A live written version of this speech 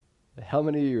How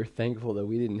many of you are thankful that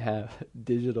we didn't have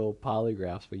digital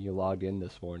polygraphs when you logged in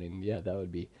this morning? Yeah, that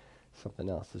would be something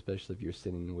else, especially if you're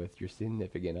sitting with your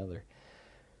significant other.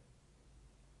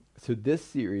 So this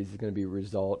series is going to be a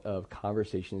result of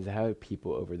conversations I have with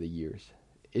people over the years.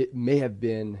 It may have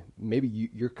been, maybe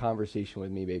your conversation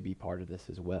with me may be part of this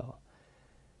as well.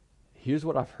 Here's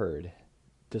what I've heard.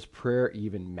 Does prayer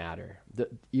even matter?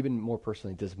 Even more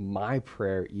personally, does my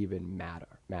prayer even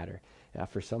matter?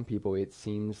 For some people, it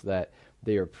seems that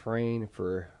they are praying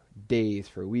for days,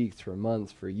 for weeks, for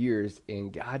months, for years,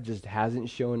 and God just hasn't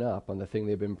shown up on the thing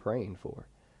they've been praying for.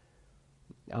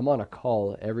 I'm on a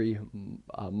call every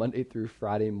Monday through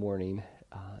Friday morning.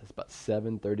 It's about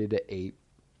 7:30 to 8.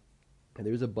 And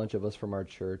there's a bunch of us from our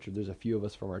church, or there's a few of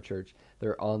us from our church that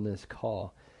are on this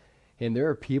call. And there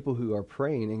are people who are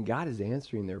praying, and God is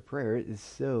answering their prayer. It is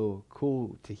so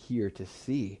cool to hear, to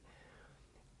see.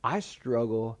 I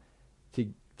struggle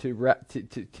to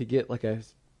get like a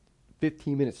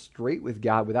 15 minutes straight with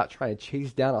God without trying to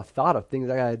chase down a thought of things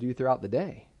I got to do throughout the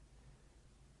day.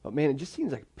 But man, it just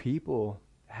seems like people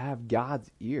have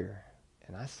God's ear,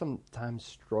 and I sometimes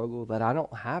struggle that I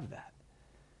don't have that.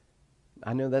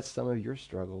 I know that's some of your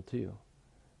struggle too,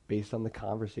 based on the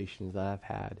conversations that I've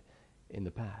had in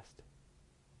the past.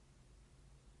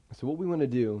 So what we want to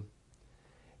do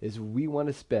is we want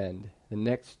to spend the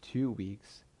next 2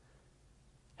 weeks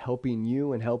helping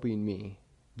you and helping me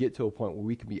get to a point where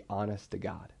we can be honest to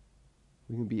God.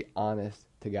 We can be honest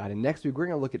to God. And next week, we're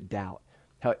going to look at doubt,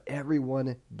 how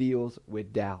everyone deals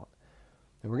with doubt.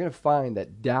 And we're going to find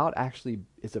that doubt actually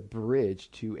is a bridge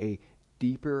to a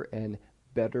deeper and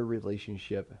better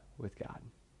relationship with God.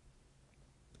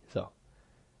 So,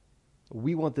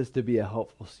 we want this to be a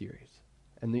helpful series.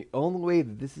 And the only way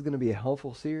that this is going to be a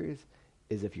helpful series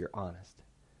is if you're honest.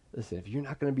 Listen, if you're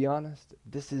not going to be honest,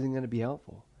 this isn't going to be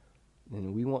helpful.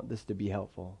 And we want this to be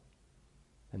helpful.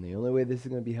 And the only way this is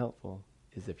going to be helpful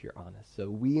is if you're honest. So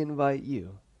we invite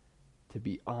you to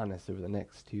be honest over the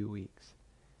next 2 weeks.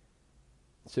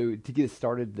 So to get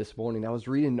started this morning, I was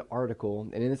reading an article,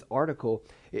 and in this article,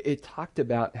 it talked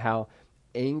about how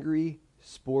angry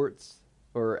sports,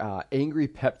 or angry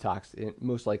pep talks,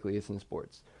 most likely it's in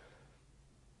sports,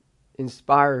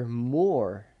 inspire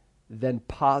more than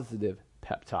positive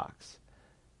pep talks.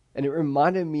 And it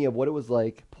reminded me of what it was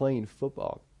like playing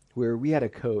football, where we had a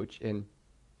coach, and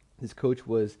this coach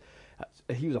was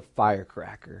a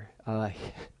firecracker.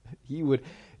 He would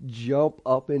jump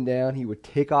up and down. He would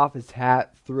take off his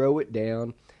hat, throw it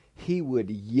down. He would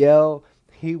yell.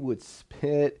 He would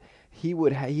spit. He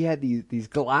had these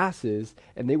glasses,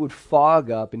 and they would fog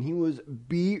up, and he was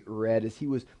beet red as he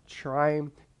was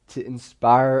trying to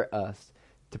inspire us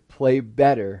to play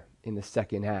better in the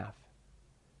second half.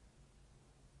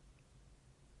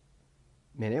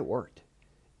 Man, it worked.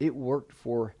 It worked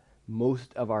for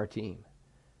most of our team.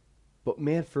 But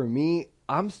man, for me,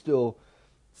 I'm still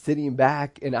sitting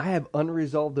back, and I have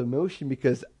unresolved emotion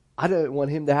because I don't want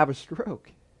him to have a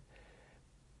stroke.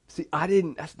 See,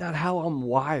 that's not how I'm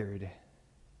wired.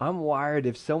 I'm wired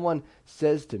if someone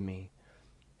says to me,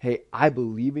 hey, I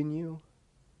believe in you.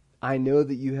 I know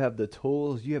that you have the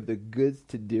tools, you have the goods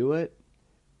to do it.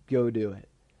 Go do it.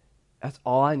 That's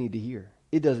all I need to hear.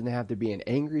 It doesn't have to be an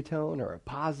angry tone or a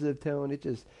positive tone. It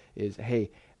just is,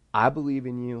 hey, I believe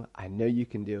in you. I know you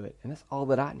can do it. And that's all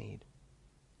that I need.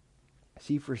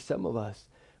 See, for some of us,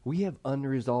 we have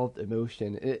unresolved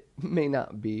emotion. It may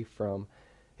not be from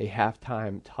a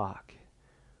halftime talk,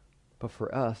 but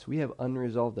for us, we have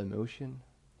unresolved emotion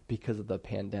because of the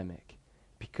pandemic,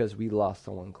 because we lost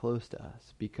someone close to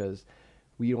us, because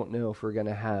we don't know if we're going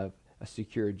to have a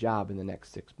secure job in the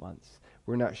next 6 months.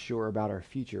 We're not sure about our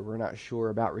future. We're not sure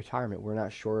about retirement. We're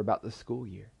not sure about the school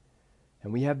year.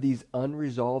 And we have these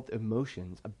unresolved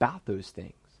emotions about those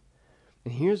things.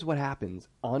 And here's what happens.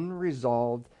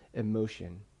 Unresolved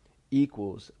emotion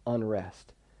equals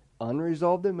unrest.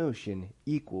 Unresolved emotion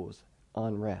equals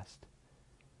unrest.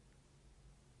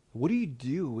 What do you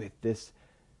do with this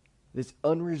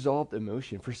unresolved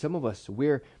emotion? For some of us,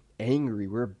 we're angry,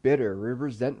 we're bitter, we're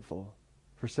resentful.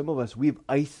 For some of us, we've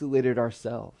isolated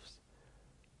ourselves.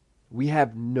 We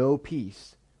have no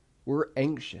peace. We're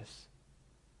anxious.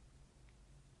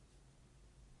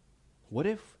 What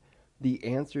if the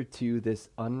answer to this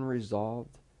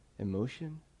unresolved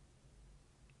emotion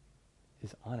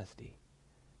is honesty?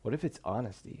 What if it's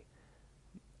honesty?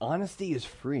 Honesty is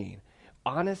freeing.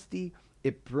 Honesty,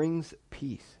 it brings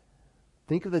peace.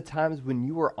 Think of the times when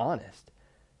you were honest.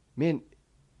 Man,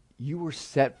 you were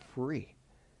set free.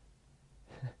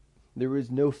 There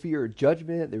was no fear of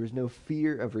judgment. There was no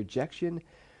fear of rejection.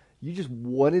 You just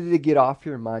wanted to get off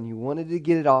your mind. You wanted to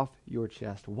get it off your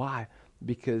chest. Why?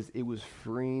 because it was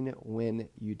freeing when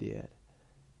you did.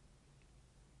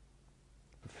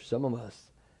 But for some of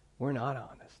us, we're not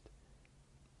honest.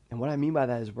 And what I mean by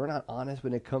that is we're not honest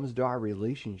when it comes to our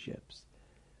relationships.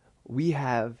 We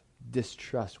have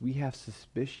distrust. We have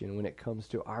suspicion when it comes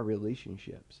to our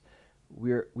relationships.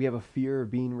 We have a fear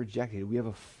of being rejected. We have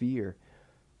a fear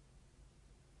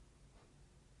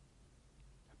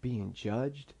of being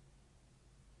judged.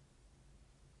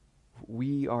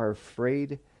 We are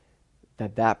afraid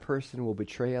that that person will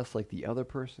betray us like the other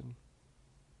person.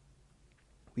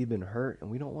 We've been hurt, and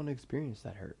we don't want to experience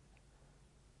that hurt.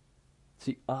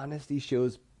 See, honesty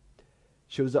shows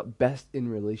up best in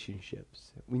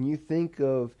relationships. When you think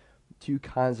of two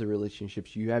kinds of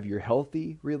relationships, you have your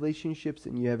healthy relationships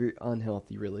and you have your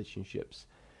unhealthy relationships.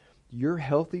 Your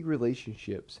healthy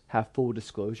relationships have full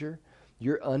disclosure.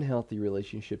 Your unhealthy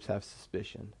relationships have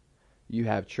suspicion. You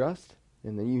have trust,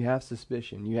 and then you have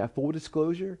suspicion. You have full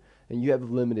disclosure, and you have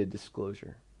limited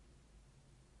disclosure.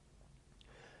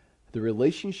 The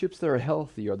relationships that are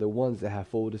healthy are the ones that have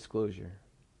full disclosure.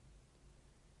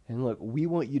 And look, we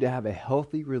want you to have a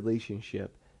healthy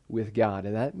relationship with God,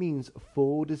 and that means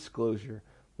full disclosure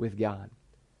with God.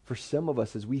 For some of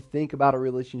us, as we think about a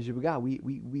relationship with God,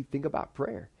 we think about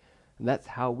prayer. And that's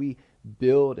how we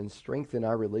build and strengthen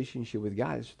our relationship with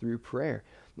God, is through prayer.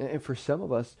 And for some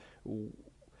of us,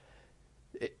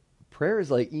 prayer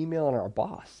is like emailing our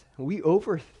boss. We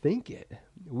overthink it.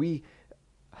 We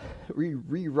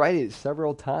rewrite it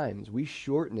several times. We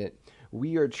shorten it.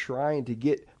 We are trying to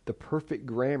get the perfect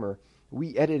grammar.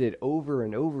 We edit it over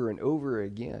and over and over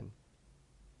again.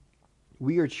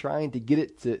 We are trying to get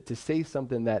it to say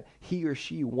something that he or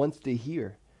she wants to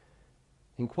hear.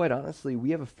 And quite honestly,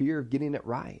 we have a fear of getting it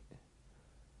right.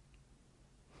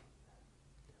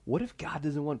 What if God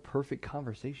doesn't want perfect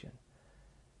conversation,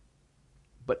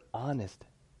 but honest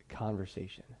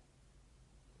conversation?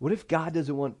 What if God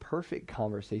doesn't want perfect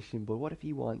conversation, but what if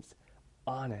he wants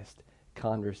honest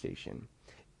conversation?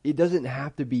 It doesn't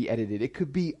have to be edited. It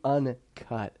could be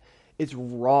uncut. It's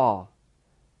raw.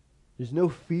 There's no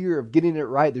fear of getting it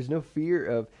right. There's no fear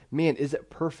of, man, is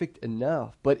it perfect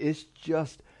enough? But it's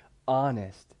just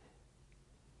honest.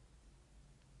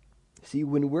 See,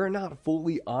 when we're not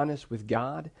fully honest with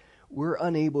God, we're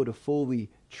unable to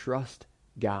fully trust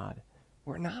God.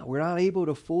 We're not able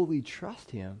to fully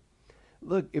trust him.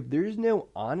 Look, if there's no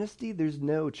honesty, there's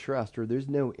no trust, or there's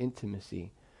no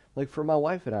intimacy. Like for my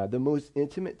wife and I, the most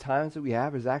intimate times that we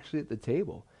have is actually at the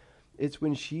table. It's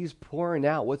when she's pouring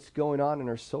out what's going on in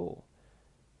her soul.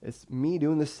 It's me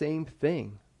doing the same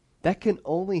thing. That can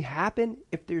only happen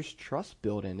if there's trust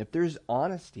built in, if there's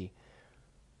honesty.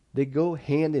 They go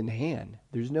hand in hand.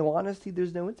 There's no honesty,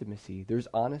 there's no intimacy. There's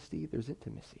honesty, there's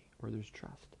intimacy, or there's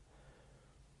trust.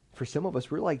 For some of us,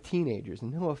 we're like teenagers,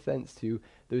 and no offense to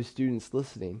those students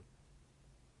listening,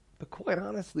 but quite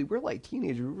honestly, we're like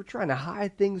teenagers. We're trying to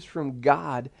hide things from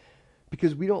God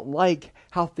because we don't like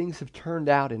how things have turned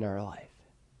out in our life.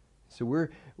 So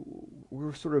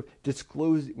we're sort of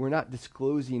disclosing. We're not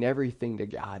disclosing everything to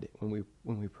God when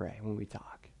we pray, when we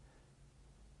talk.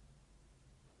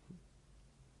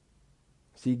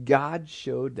 See, God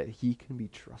showed that he can be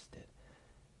trusted.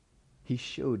 He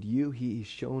showed you, he's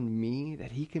shown me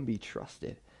that he can be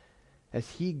trusted, as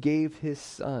he gave his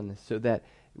son so that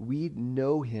we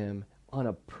know him on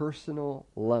a personal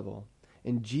level.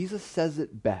 And Jesus says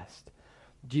it best.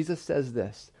 Jesus says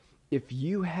this: if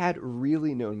you had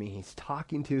really known me, he's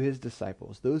talking to his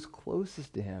disciples, those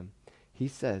closest to him, he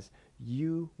says,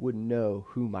 you would know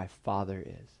who my Father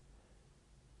is.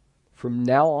 From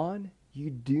now on, you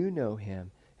do know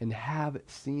him and have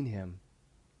seen him.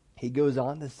 He goes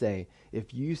on to say,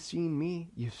 if you've seen me,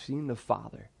 you've seen the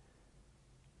Father.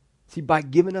 See, by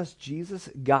giving us Jesus,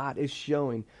 God is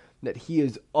showing that he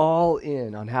is all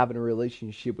in on having a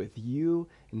relationship with you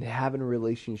and having a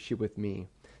relationship with me.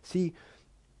 See,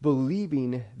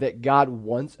 believing that God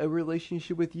wants a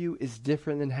relationship with you is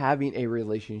different than having a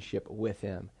relationship with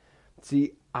him.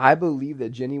 See, I believe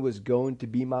that Jenny was going to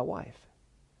be my wife,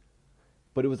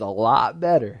 but it was a lot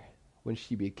better when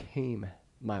she became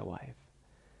my wife.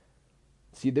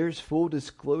 See, there's full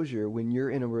disclosure when you're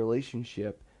in a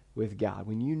relationship with God,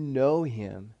 when you know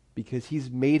him, because he's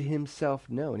made himself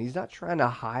known. He's not trying to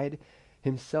hide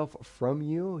himself from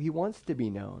you. He wants to be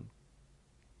known.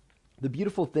 The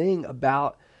beautiful thing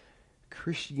about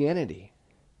Christianity,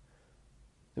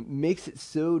 it makes it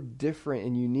so different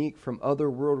and unique from other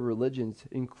world religions,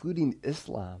 including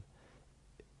Islam.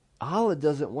 Allah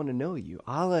doesn't want to know you.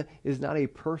 Allah is not a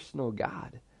personal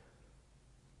God.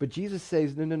 But Jesus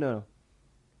says, no.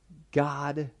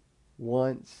 God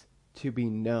wants to be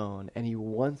known, and he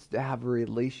wants to have a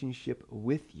relationship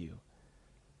with you.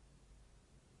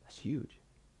 huge.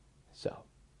 So,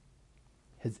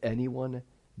 has anyone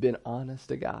been honest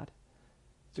to God?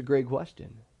 It's a great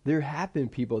question. There have been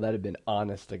people that have been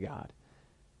honest to God.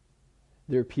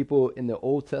 There are people in the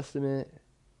Old Testament,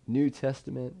 New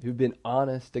Testament, who've been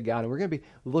honest to God. And we're going to be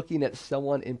looking at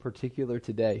someone in particular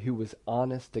today who was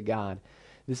honest to God.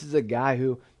 This is a guy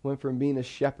who went from being a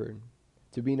shepherd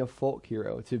to being a folk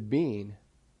hero to being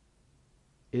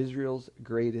Israel's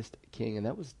greatest king, and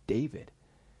that was David.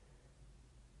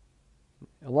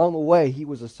 Along the way, he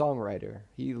was a songwriter.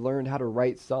 He learned how to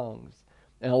write songs.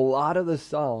 And a lot of the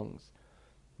songs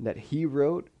that he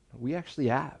wrote, we actually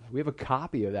have. We have a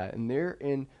copy of that, and they're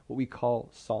in what we call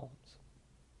Psalms.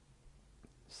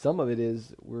 Some of it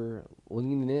is we're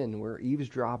leaning in, we're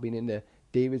eavesdropping into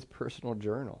David's personal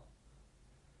journal.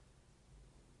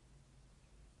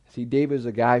 See, David is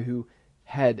a guy who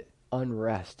had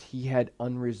unrest. He had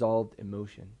unresolved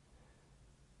emotion.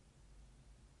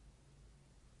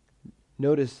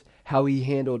 Notice how he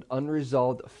handled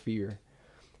unresolved fear.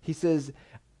 He says,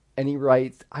 and he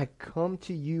writes, I come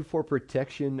to you for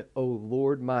protection, O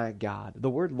Lord my God. The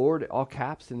word Lord, all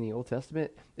caps in the Old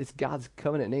Testament, it's God's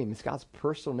covenant name. It's God's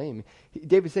personal name.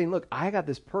 David's saying, look, I got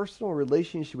this personal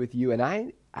relationship with you, and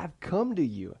I've come to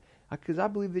you because I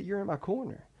believe that you're in my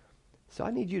corner. So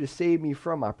I need you to save me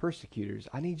from my persecutors.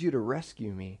 I need you to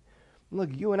rescue me.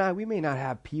 Look, you and I, we may not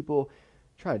have people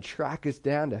trying to track us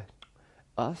down to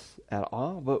us at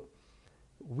all, but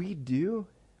we do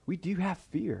have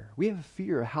fear. We have a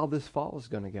fear of how this fall is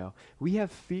going to go. We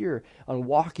have fear on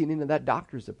walking into that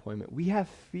doctor's appointment. We have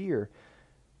fear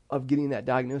of getting that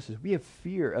diagnosis. We have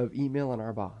fear of emailing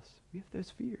our boss. We have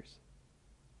those fears.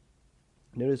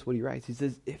 Notice what he writes. He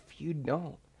says, if you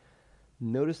don't,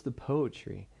 notice the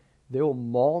poetry. They will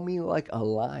maul me like a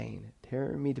lion,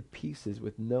 tearing me to pieces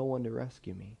with no one to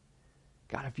rescue me.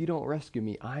 God, if you don't rescue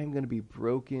me, I'm going to be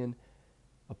broken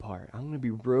apart. I'm going to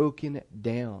be broken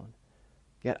down.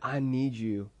 Yet I need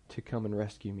you to come and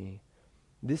rescue me.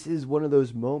 This is one of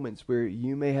those moments where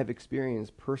you may have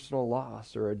experienced personal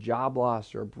loss or a job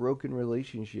loss or a broken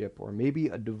relationship or maybe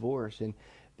a divorce, and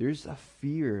there's a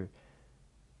fear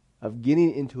of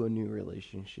getting into a new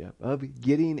relationship, of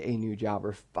getting a new job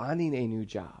or finding a new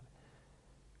job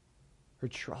or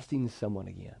trusting someone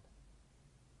again.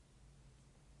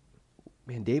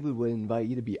 Man, David would invite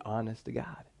you to be honest to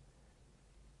God.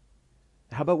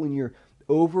 How about when you're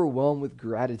overwhelmed with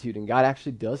gratitude and God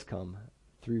actually does come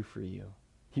through for you?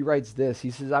 He writes this. He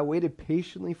says, I waited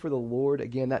patiently for the Lord,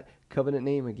 again, that covenant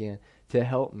name again, to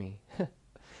help me.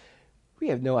 We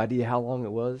have no idea how long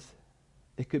it was.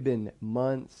 It could have been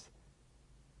months,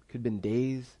 it could have been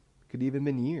days, it could have even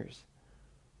been years.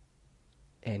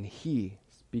 And he,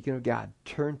 speaking of God,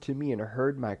 turned to me and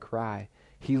heard my cry.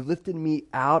 He lifted me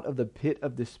out of the pit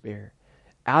of despair,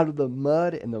 out of the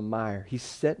mud and the mire. He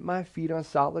set my feet on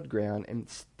solid ground and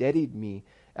steadied me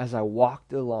as I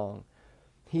walked along.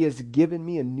 He has given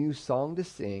me a new song to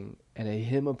sing and a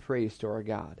hymn of praise to our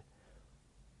God.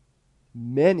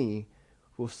 Many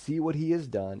will see what he has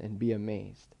done and be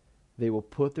amazed. They will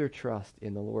put their trust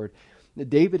in the Lord. Now,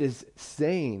 David is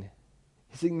saying,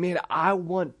 he's saying, man, I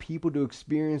want people to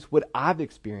experience what I've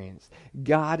experienced.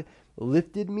 God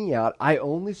lifted me out. I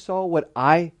only saw what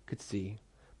I could see.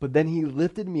 But then he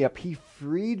lifted me up. He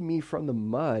freed me from the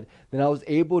mud. Then I was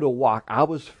able to walk. I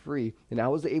was free. And I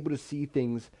was able to see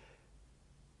things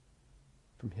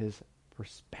from his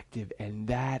perspective. And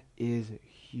that is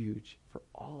huge for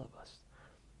all of us.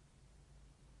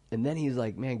 And then he's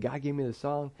like, man, God gave me the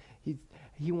song.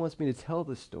 He wants me to tell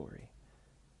the story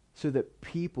so that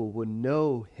people would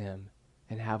know him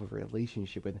and have a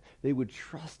relationship with him. They would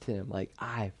trust him like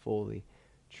I fully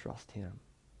trust him.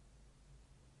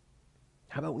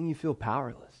 How about when you feel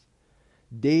powerless?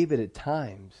 David at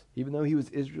times, even though he was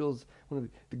Israel's one of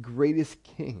the greatest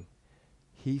king,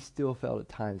 he still felt at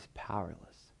times powerless.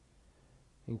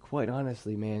 And quite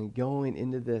honestly, man, going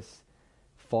into this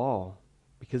fall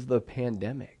because of the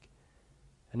pandemic,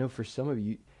 I know for some of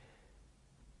you,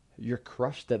 you're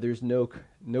crushed that there's no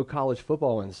college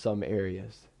football in some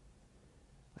areas.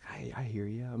 Like, I hear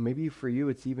you. Maybe for you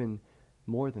it's even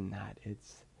more than that.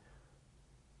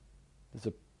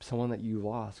 There's someone that you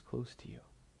lost close to you.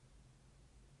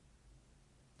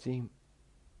 See,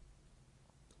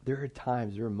 there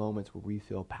are moments where we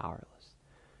feel powerless.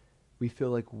 We feel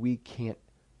like we can't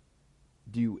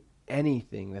do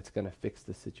anything that's going to fix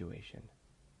the situation.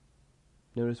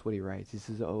 Notice what he writes. He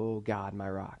says, oh God, my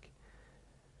rock,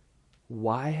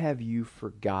 why have you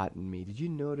forgotten me? Did you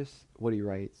notice what he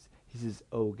writes? He says,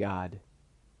 oh God.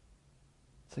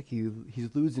 It's like he's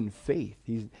losing faith.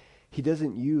 He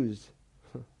doesn't use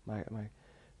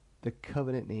the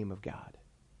covenant name of God.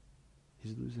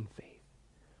 He's losing faith.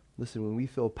 Listen, when we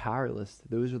feel powerless,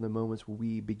 those are the moments where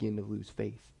we begin to lose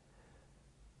faith.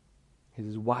 He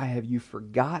says, why have you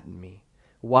forgotten me?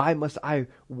 Why must I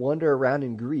wander around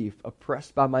in grief,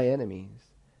 oppressed by my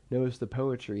enemies? Notice the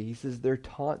poetry. He says, their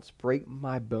taunts break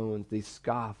my bones. They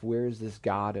scoff, where is this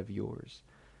God of yours?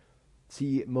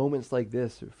 See, moments like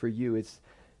this, for you, it's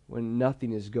when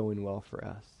nothing is going well for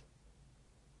us.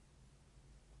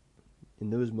 In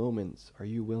those moments, are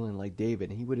you willing, like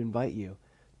David? He would invite you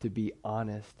to be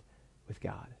honest with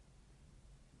God.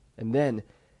 And then,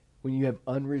 when you have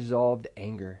unresolved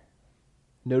anger,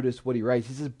 notice what he writes.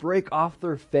 He says, break off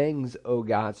their fangs, O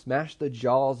God. Smash the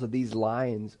jaws of these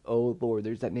lions, O Lord.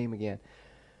 There's that name again.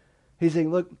 He's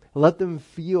saying, look, let them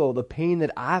feel the pain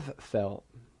that I've felt.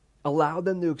 Allow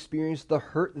them to experience the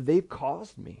hurt that they've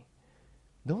caused me.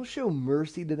 Don't show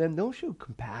mercy to them. Don't show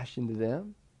compassion to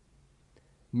them.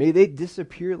 May they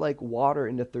disappear like water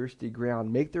into thirsty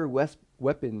ground. Make their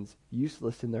weapons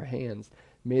useless in their hands.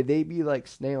 May they be like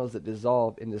snails that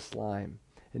dissolve into slime.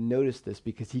 And notice this,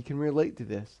 because he can relate to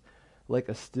this, like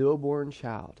a stillborn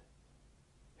child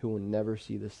who will never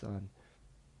see the sun.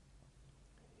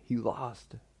 He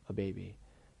lost a baby.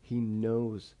 He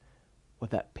knows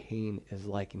what that pain is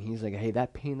like. And he's like, hey,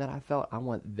 that pain that I felt, I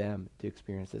want them to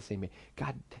experience the same pain.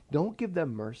 God, don't give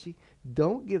them mercy.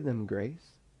 Don't give them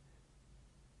grace.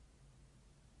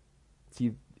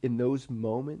 See, in those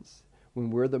moments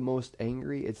when we're the most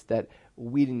angry, it's that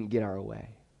we didn't get our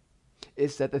way.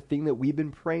 It's that the thing that we've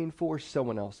been praying for,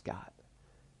 someone else got.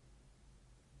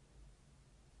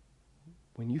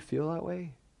 When you feel that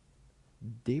way,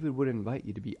 David would invite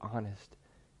you to be honest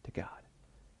to God.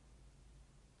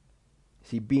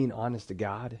 See, being honest to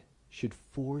God should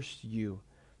force you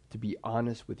to be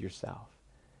honest with yourself.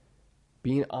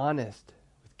 Being honest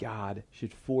with God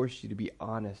should force you to be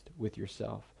honest with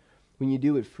yourself. When you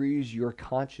do, it frees your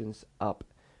conscience up.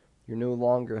 You're no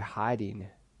longer hiding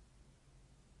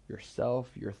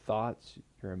yourself, your thoughts,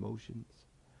 your emotions.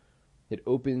 It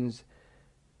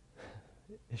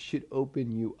should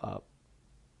open you up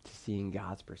to seeing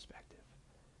God's perspective.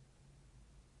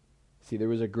 See, there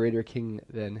was a greater king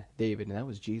than David, and that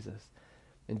was Jesus.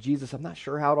 And Jesus, I'm not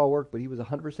sure how it all worked, but he was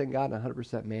 100% God and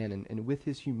 100% man. And with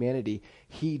his humanity,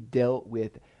 he dealt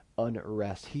with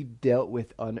unrest. He dealt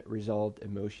with unresolved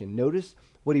emotion. Notice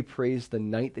what he prays the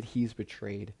night that he's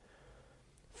betrayed.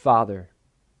 Father,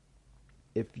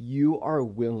 if you are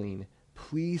willing,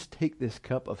 please take this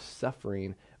cup of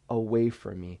suffering away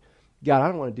from me. God, I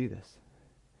don't want to do this.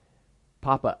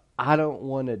 Papa, I don't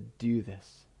want to do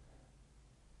this.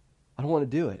 I don't want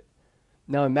to do it.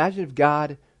 Now imagine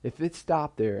if it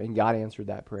stopped there and God answered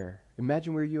that prayer.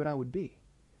 Imagine where you and I would be.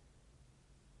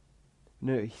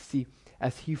 No, see,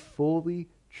 as he fully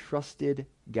trusted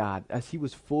God, as he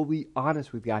was fully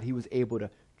honest with God, he was able to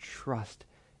trust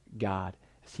God.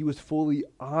 As he was fully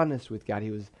honest with God,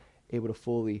 he was able to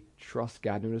fully trust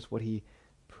God. Notice what he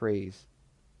prays.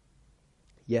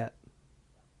 Yet,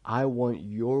 I want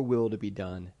your will to be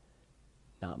done,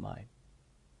 not mine.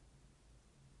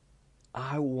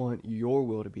 I want your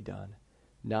will to be done,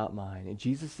 not mine. And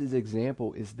Jesus'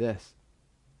 example is this.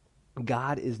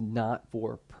 God is not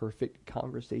for perfect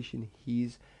conversation. He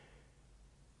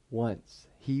wants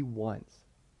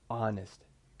honest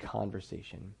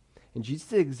conversation. And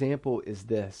Jesus' example is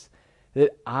this,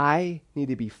 that I need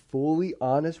to be fully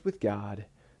honest with God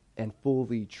and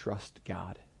fully trust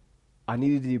God. I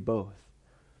need to do both.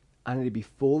 I need to be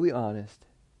fully honest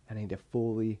and I need to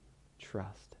fully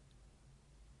trust.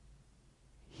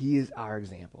 He is our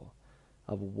example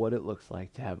of what it looks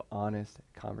like to have honest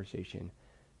conversation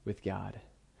with God.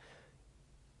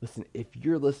 Listen, if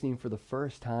you're listening for the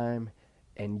first time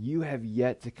and you have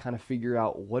yet to kind of figure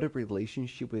out what a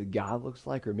relationship with God looks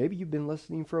like, or maybe you've been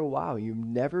listening for a while, you've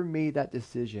never made that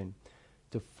decision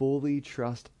to fully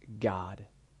trust God,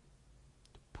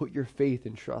 to put your faith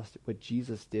and trust what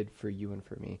Jesus did for you and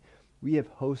for me, we have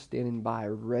hosts standing by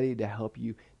ready to help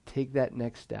you take that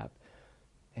next step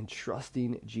and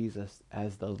trusting Jesus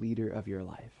as the leader of your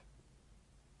life.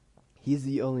 He's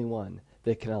the only one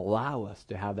that can allow us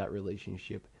to have that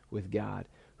relationship with God,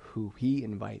 who he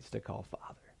invites to call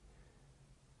Father.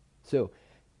 So,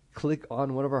 click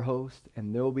on one of our hosts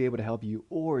and they'll be able to help you,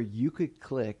 or you could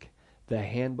click the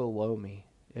hand below me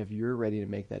if you're ready to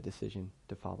make that decision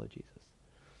to follow Jesus.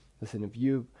 Listen, if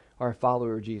you are a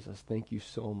follower of Jesus, thank you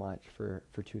so much for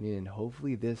tuning in.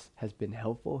 Hopefully this has been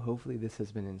helpful. Hopefully this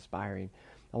has been inspiring.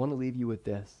 I want to leave you with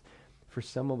this. For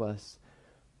some of us,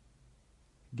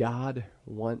 God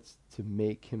wants to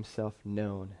make himself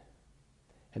known.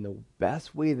 And the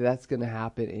best way that's going to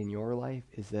happen in your life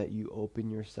is that you open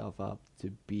yourself up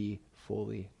to be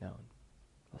fully known.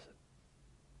 Listen.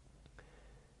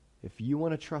 if you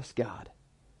want to trust God,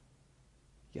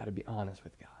 you got to be honest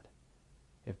with God.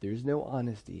 If there's no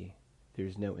honesty,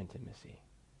 there's no intimacy.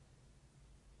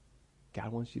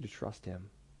 God wants you to trust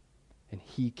him, and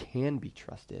he can be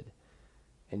trusted.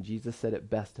 And Jesus said it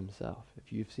best himself.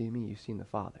 If you've seen me, you've seen the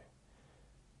Father.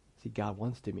 See, God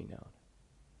wants to be known.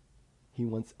 He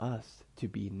wants us to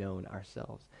be known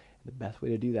ourselves. And the best way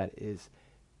to do that is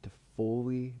to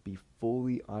be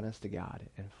fully honest to God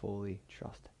and fully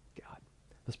trust God.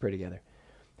 Let's pray together.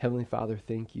 Heavenly Father,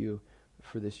 thank you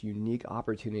for this unique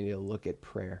opportunity to look at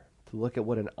prayer, to look at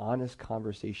what an honest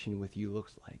conversation with you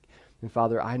looks like. And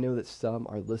Father, I know that some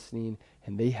are listening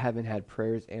and they haven't had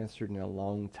prayers answered in a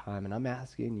long time. And I'm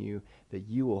asking you that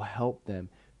you will help them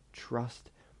trust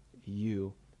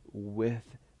you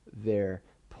with their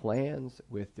plans,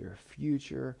 with their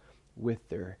future, with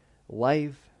their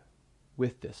life,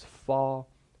 with this fall,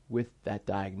 with that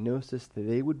diagnosis, that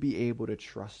they would be able to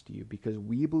trust you, because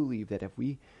we believe that if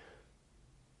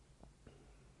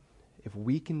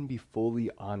we can be fully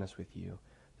honest with you,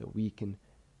 that we can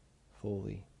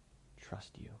fully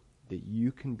trust you, that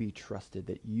you can be trusted,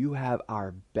 that you have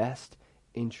our best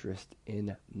interest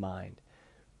in mind.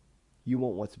 You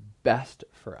want what's best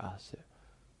for us,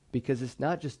 because it's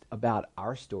not just about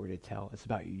our story to tell, it's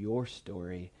about your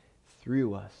story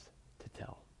through us to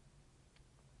tell.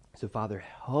 So Father,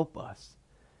 help us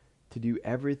to do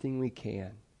everything we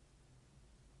can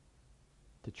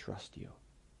to trust you.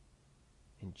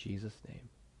 In Jesus' name,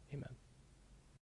 amen.